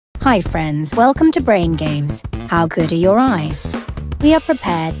Hi friends, welcome to Brain Games. How good are your eyes? We have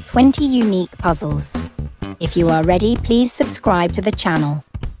prepared 20 unique puzzles. If you are ready, please subscribe to the channel.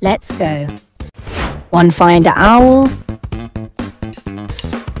 Let's go. One finder owl.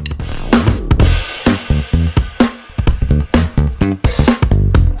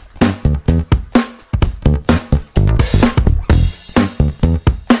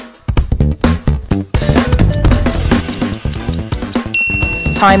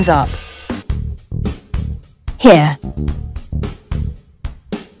 Time's up. Here.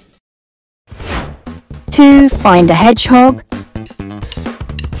 2. Find a hedgehog.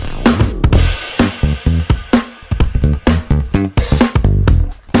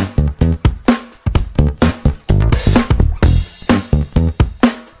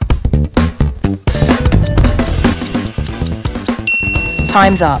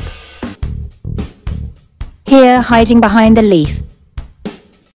 Time's up. Here, hiding behind the leaf.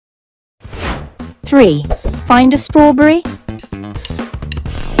 3. Find a strawberry.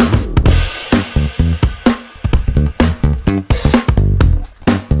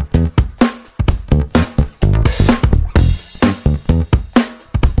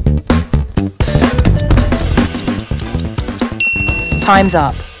 Time's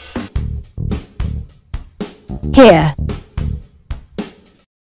up. Here.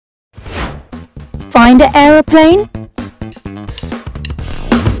 Find an aeroplane.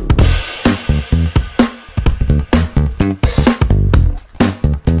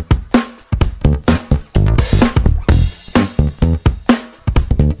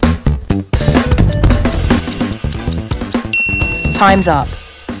 Time's up.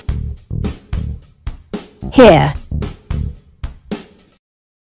 Here.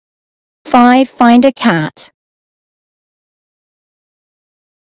 5. Find a cat.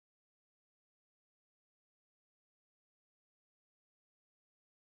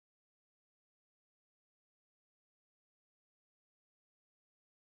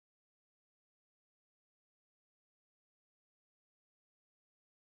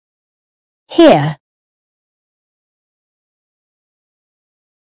 Here.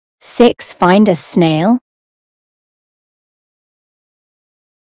 6. Find a snail.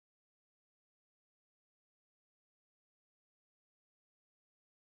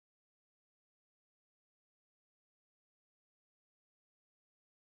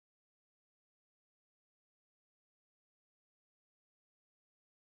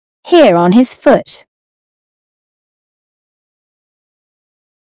 Here on his foot.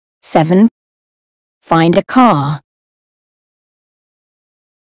 7. Find a car.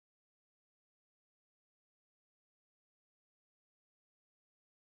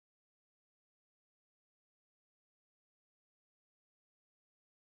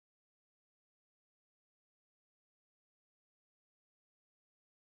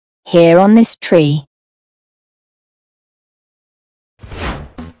 Here on this tree.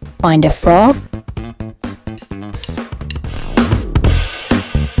 Find a frog.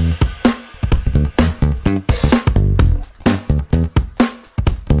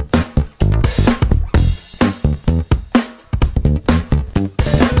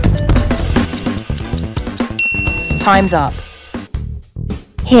 Time's up.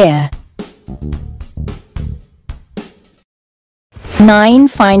 Here. 9.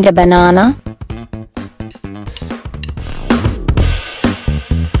 Find a banana.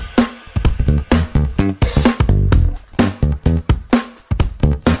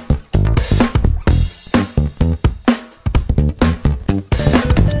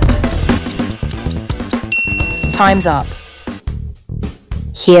 Time's up.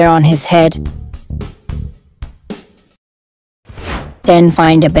 Here on his head. 10.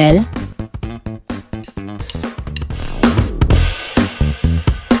 Find a bell.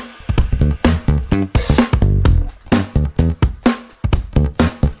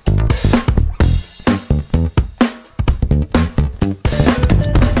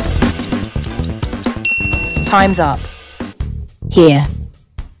 Time's up. Here.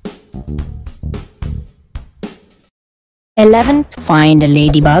 11. Find a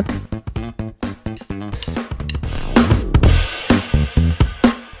ladybug.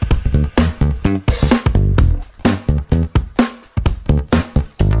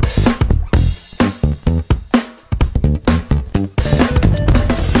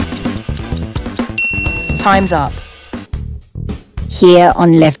 Time's up. Here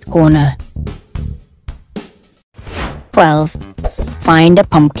on left corner. 12. Find a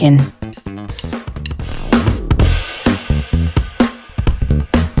pumpkin.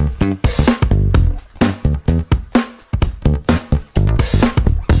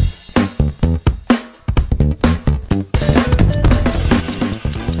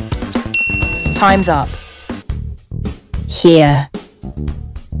 Time's up. Here.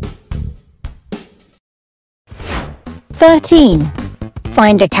 13.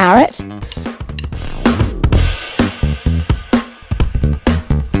 Find a carrot.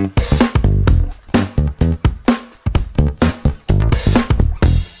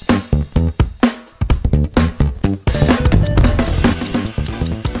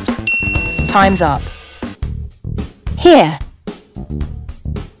 Time's up. Here.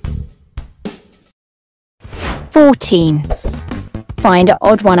 14. Find an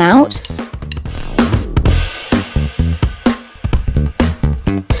odd one out.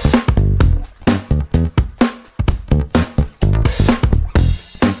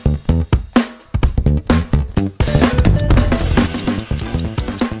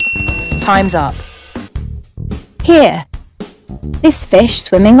 Time's up. Here. This fish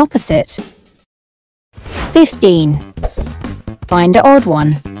swimming opposite. 15. Find an odd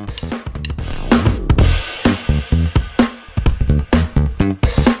one.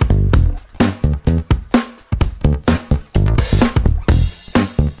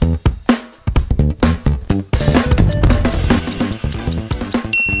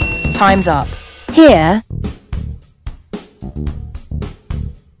 Time's up. Here.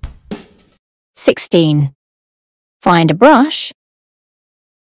 16. Find a brush.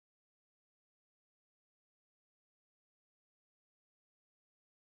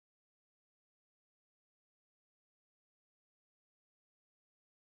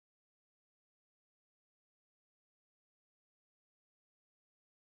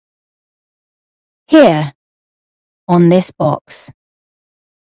 Here, on this box.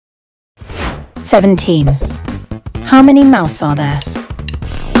 17. How many mouse are there?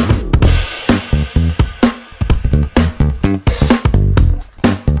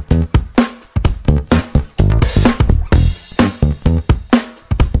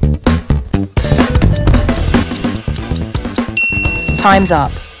 Time's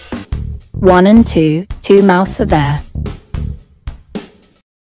up. 1 and 2, 2 mouse are there.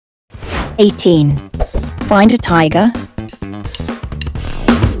 18. Find a tiger.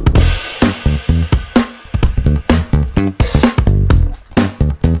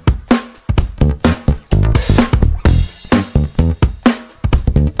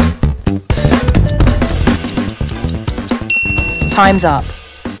 Time's up.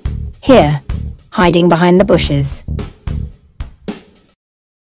 Here, hiding behind the bushes.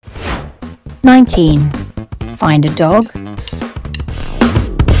 19. Find a dog.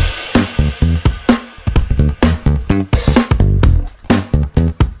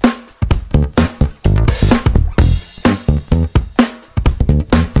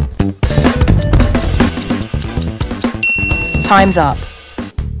 Time's up.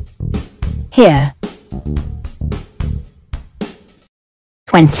 Here.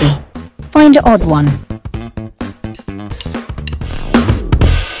 20. Find an odd one.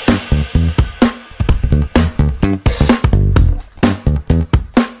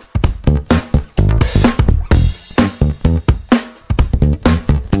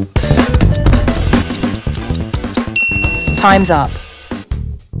 Time's up.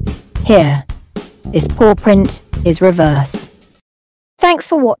 Here. This paw print is reverse. Thanks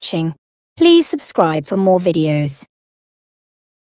for watching. Please subscribe for more videos.